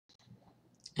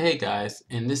Hey guys,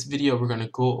 in this video we're going to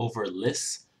go over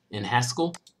lists in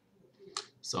Haskell.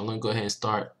 So I'm going to go ahead and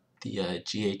start the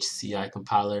GHCI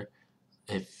compiler.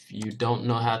 If you don't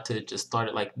know how to just start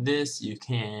it like this, you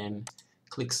can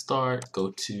click start, go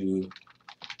to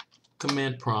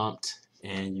command prompt,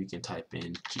 and you can type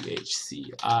in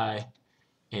GHCI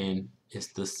and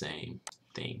it's the same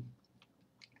thing.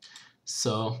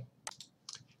 So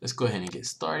let's go ahead and get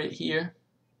started here.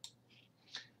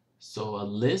 So a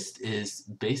list is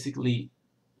basically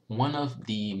one of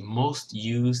the most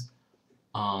used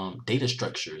data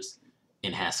structures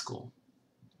in Haskell,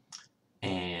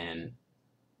 and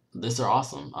lists are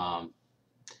awesome.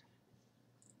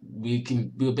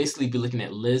 We'll basically be looking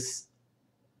at lists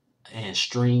and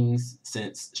strings,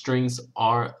 since strings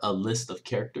are a list of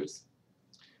characters.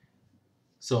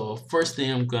 So first thing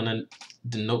I'm gonna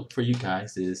denote for you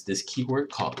guys is this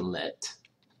keyword called let,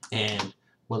 and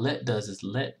what let does is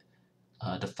let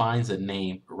defines a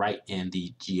name right in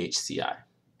the GHCI.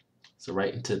 So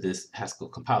right into this Haskell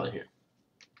compiler here.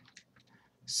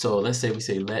 So let's say we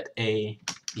say let a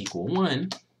equal 1,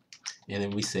 and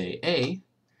then we say a,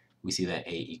 we see that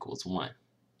a equals 1.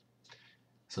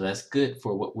 So that's good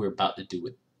for what we're about to do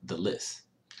with the list.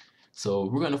 So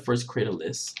we're going to first create a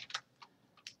list,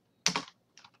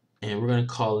 and we're going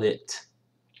to call it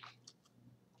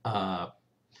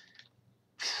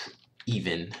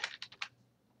even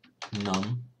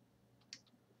num,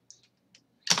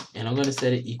 and I'm going to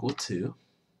set it equal to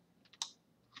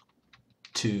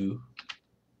 2,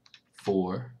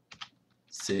 4,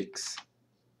 6,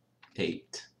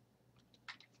 8.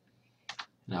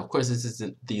 Now, of course, this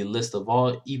isn't the list of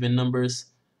all even numbers,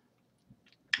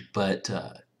 but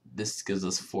this gives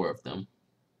us 4 of them.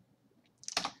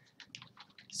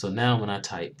 So now when I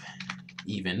type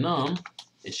even num,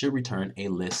 it should return a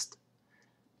list,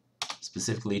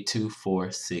 specifically 2,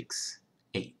 4, 6,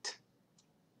 8,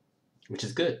 which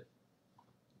is good.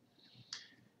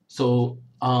 So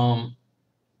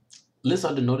lists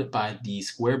are denoted by the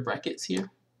square brackets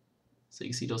here. So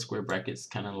you see those square brackets,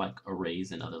 kind of like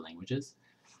arrays in other languages.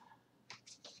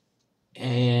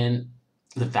 And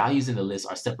the values in the list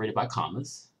are separated by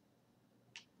commas.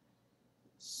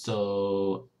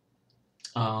 So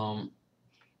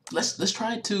let's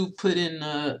try to put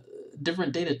in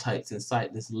different data types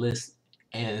inside this list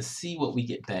and see what we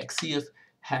get back. See if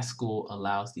Haskell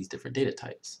allows these different data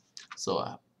types.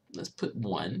 So let's put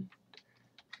 1.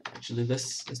 Actually,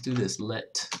 let's do this.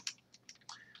 Let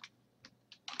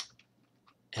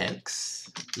x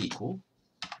equal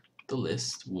the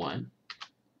list 1,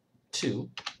 2.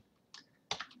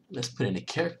 Let's put in a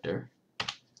character.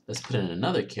 Let's put in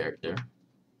another character.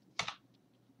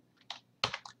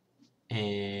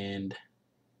 And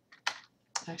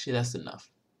actually, that's enough.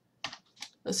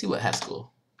 Let's see what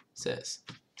Haskell says.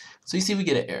 So you see we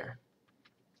get an error.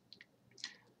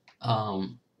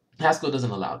 Haskell doesn't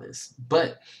allow this,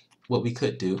 but what we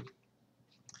could do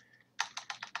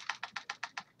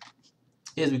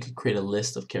is we could create a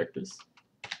list of characters.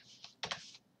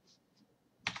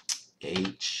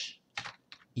 H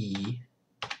E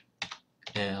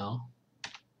L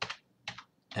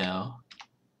L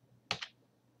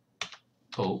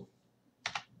O,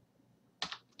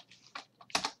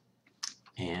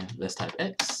 and let's type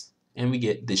X, and we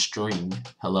get the string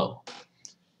hello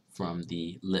from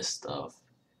the list of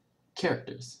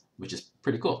characters, which is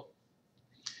pretty cool.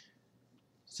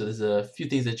 So there's a few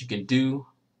things that you can do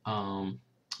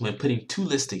when putting two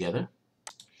lists together.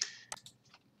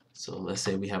 So let's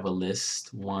say we have a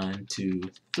list 1, 2,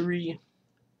 3,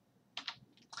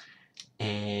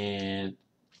 and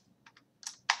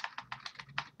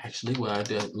actually what I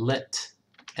do, let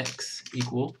x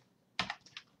equal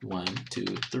 1, 2,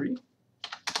 3,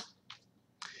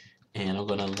 and I'm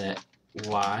gonna let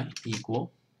y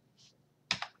equal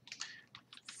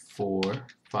 4,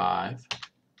 5,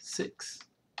 6,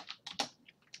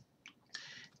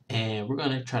 and we're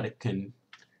gonna try to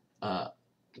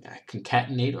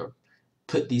concatenate or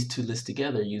put these two lists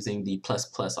together using the plus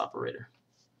plus operator.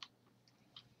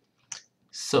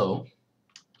 So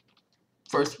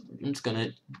first, I'm just gonna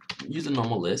use a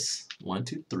normal list, 1,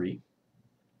 2, 3,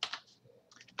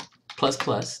 plus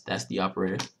plus, that's the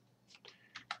operator,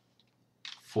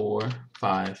 4,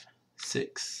 5,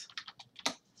 6,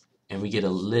 and we get a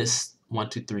list 1,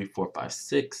 2, 3, 4, 5,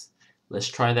 6. Let's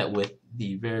try that with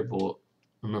the variable.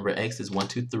 Remember, x is 1,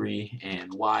 2, 3,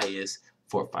 and y is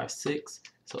 4, 5, 6.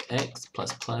 So x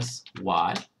plus plus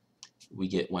y, we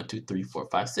get 1, 2, 3, 4,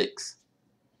 5, 6.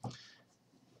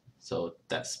 So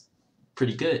that's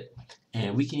pretty good.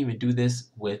 And we can even do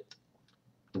this with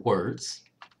words.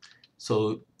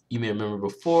 So you may remember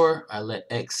before I let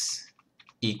x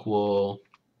equal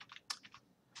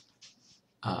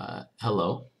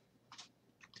hello,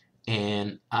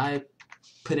 and I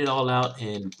put it all out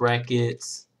in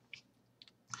brackets,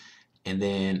 and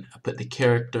then I put the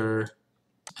character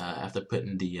after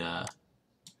putting the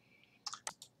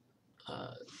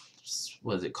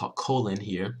what is it called, colon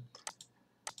here,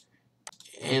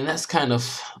 and that's kind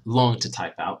of long to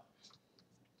type out.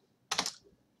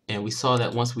 And we saw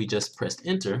that once we just pressed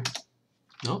enter,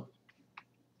 nope,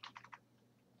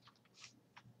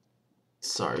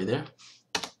 sorry there.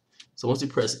 So once we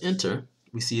press enter,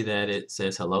 we see that it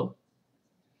says hello.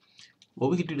 Well,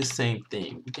 we can do the same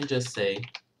thing. We can just say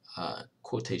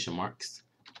quotation marks,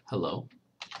 hello,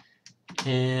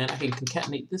 and I can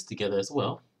concatenate this together as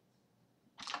well.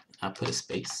 I put a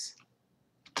space,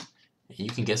 and you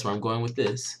can guess where I'm going with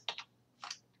this,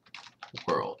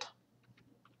 world.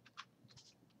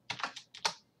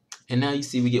 And now you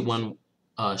see we get one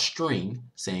string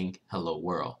saying hello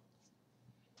world.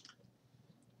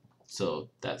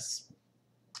 So that's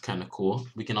kind of cool.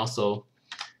 We can also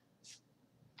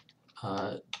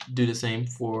do the same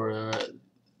for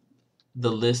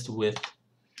the list with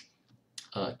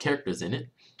characters in it.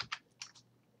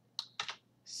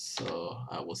 So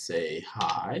I will say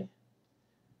hi,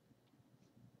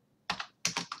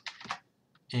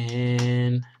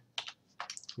 and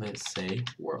let's say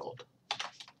world.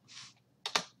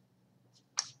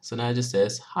 So now it just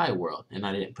says hi world, and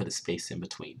I didn't put a space in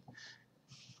between.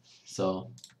 So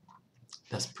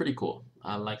that's pretty cool.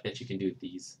 I like that you can do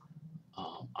these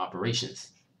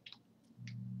operations.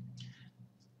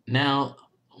 Now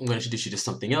I'm going to introduce you to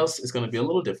something else. It's going to be a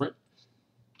little different.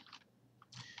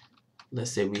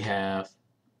 Let's say we have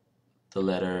the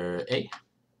letter A,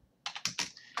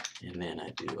 and then I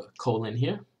do a colon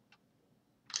here,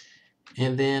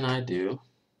 and then I do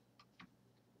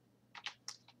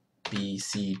B,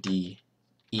 C, D,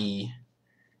 E,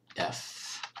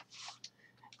 F.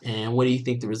 And what do you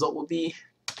think the result will be?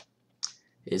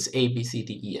 It's A, B, C,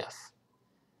 D, E, F.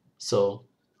 So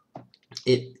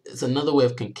it's another way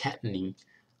of concatenating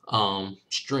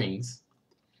strings,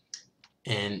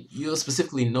 and you'll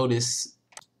specifically notice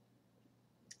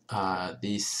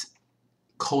this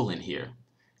colon here.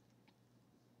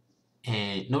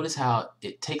 And notice how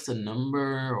it takes a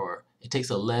number or it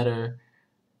takes a letter,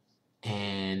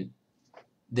 and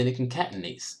then it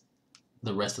concatenates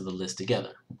the rest of the list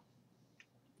together.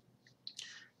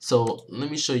 So let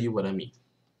me show you what I mean.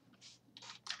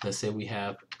 Let's say we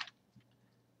have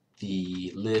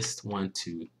the list 1,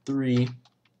 2, 3,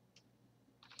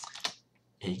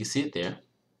 and you can see it there.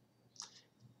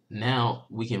 Now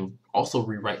we can also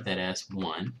rewrite that as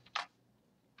 1,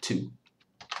 2,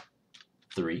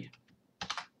 3,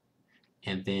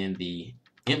 and then the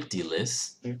empty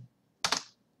list,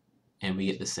 and we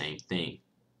get the same thing.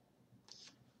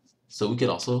 So we could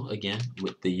also, again,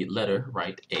 with the letter,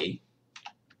 write A,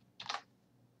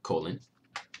 colon,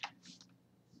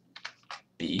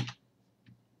 B,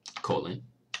 colon,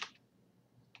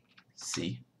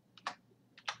 C,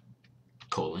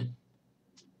 colon,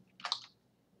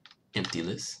 empty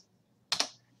list,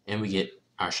 and we get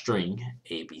our string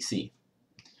ABC.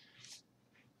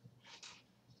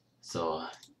 So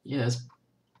yeah, it's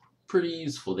pretty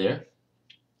useful there.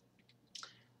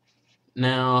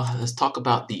 Now let's talk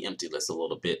about the empty list a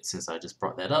little bit, since I just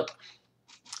brought that up.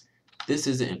 This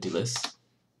is an empty list,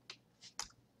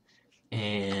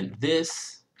 and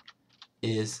this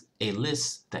is a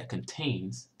list that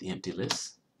contains the empty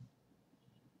list,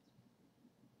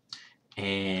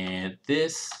 and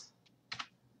this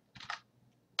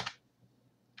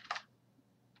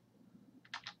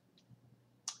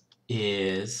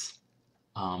is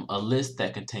a list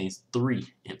that contains 3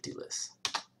 empty lists.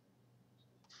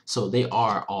 So they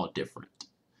are all different,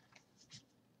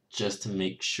 just to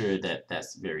make sure that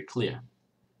that's very clear.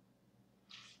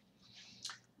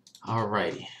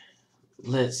 Alrighty,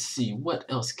 let's see, what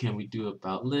else can we do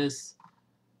about lists?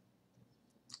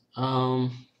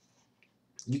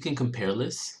 You can compare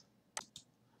lists.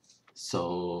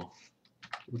 So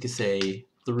we could say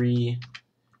 3,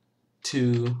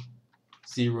 2,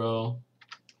 0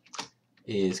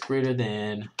 is greater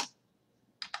than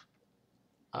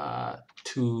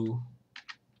 2,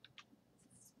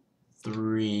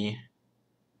 3,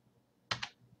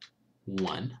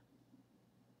 1.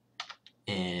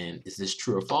 And is this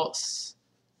true or false?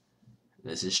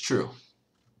 This is true.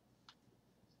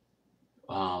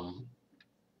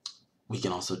 We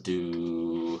can also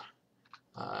do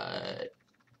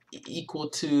equal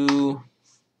to,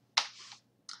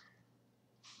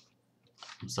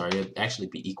 I'm sorry, it'd actually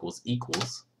be equals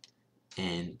equals,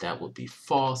 and that would be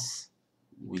false.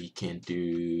 We can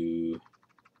do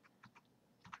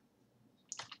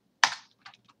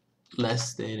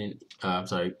less than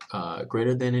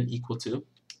greater than and equal to,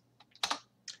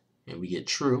 and we get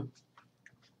true.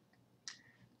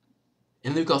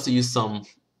 And then we can also use some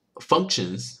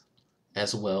functions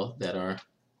as well that are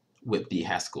with the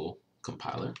Haskell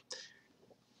compiler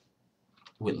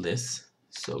with lists.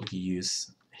 So we can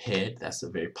use head, that's a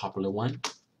very popular one.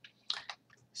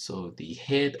 So the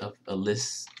head of a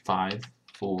list 5,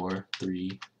 4,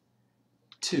 3,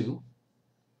 2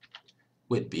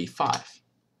 would be 5.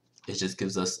 It just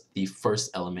gives us the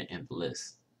first element in the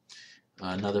list.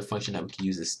 Another function that we can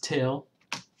use is tail.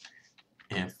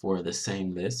 And for the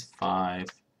same list, 5,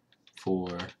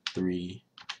 4, 3,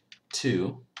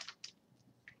 2,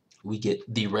 we get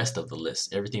the rest of the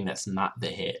list, everything that's not the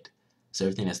head. So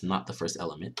everything that's not the first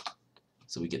element.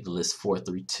 So we get the list 4,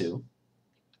 3, 2.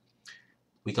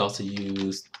 We can also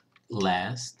use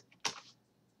last,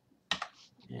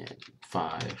 and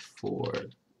 5, 4,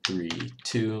 3,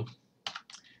 2.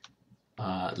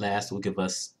 Last will give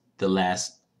us the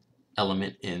last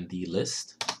element in the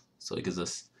list. So it gives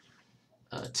us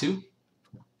 2.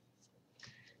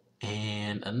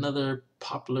 And another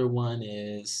popular one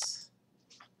is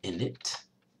init,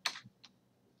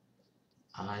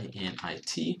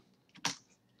 I-N-I-T,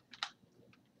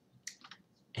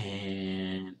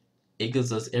 and it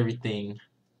gives us everything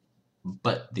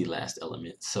but the last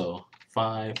element. So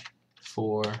 5,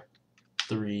 4,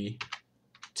 3,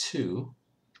 2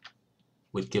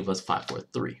 would give us 5, 4,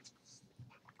 3.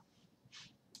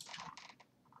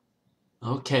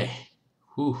 Okay.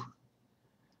 Whew.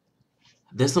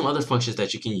 There's some other functions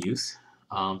that you can use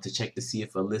to check to see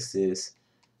if a list is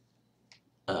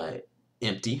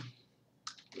empty.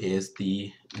 Is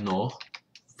the null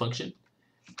function.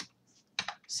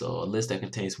 So a list that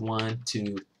contains 1,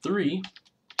 2, 3,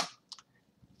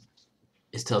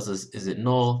 it tells us, is it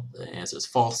null? The answer is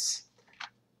false.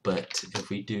 But if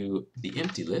we do the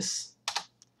empty list,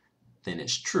 then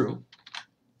it's true.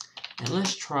 And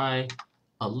let's try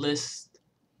a list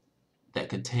that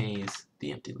contains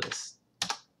the empty list,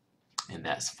 and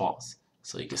that's false.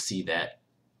 So you can see that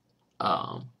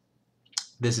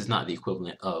this is not the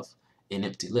equivalent of an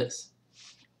empty list.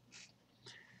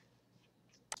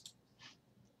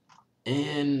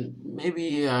 And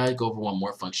maybe I go over one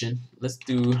more function. Let's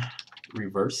do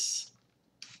reverse.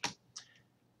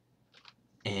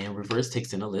 And reverse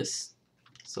takes in a list.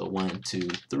 So 1, 2,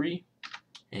 3.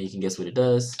 And you can guess what it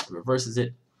does. It reverses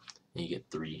it, and you get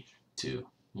 3, 2,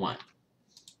 1.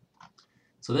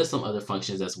 So there's some other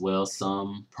functions as well.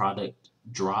 Some product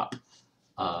drop.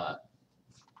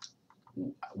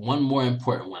 One more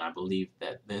important one, I believe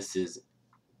that this is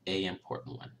a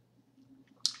important one,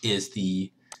 is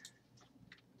the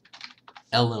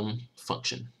lm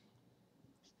function.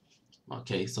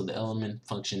 Okay, so the lm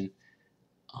function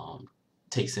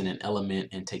takes in an element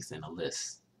and takes in a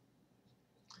list.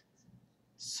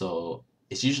 So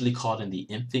it's usually called in the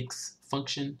infix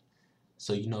function.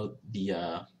 So you know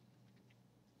the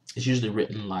it's usually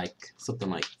written like something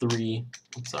like 3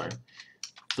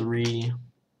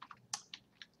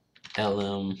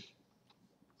 lm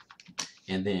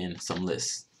and then some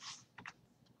lists.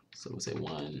 So we'll say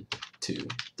 1, 2,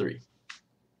 3.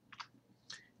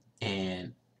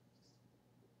 And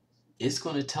it's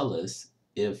going to tell us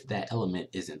if that element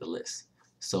is in the list.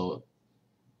 So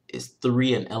is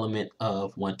 3 an element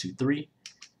of 1, 2, 3?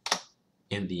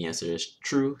 And the answer is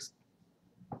true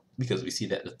because we see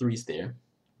that the 3's there.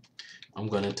 I'm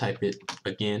going to type it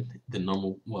again the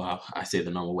normal, well, I say the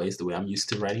normal way, is the way I'm used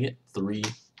to writing it. 3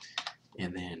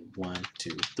 and then 1,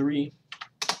 2, 3,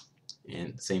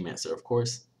 and same answer, of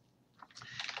course.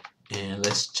 And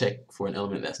let's check for an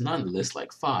element that's not in the list,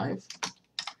 like 5.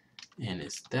 And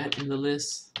is that in the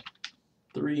list?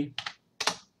 3.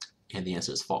 And the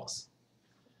answer is false.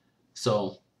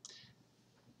 So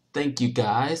thank you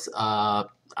guys. I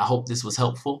hope this was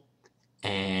helpful,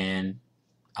 and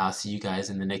I'll see you guys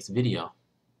in the next video.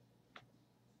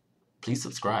 Please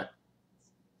subscribe.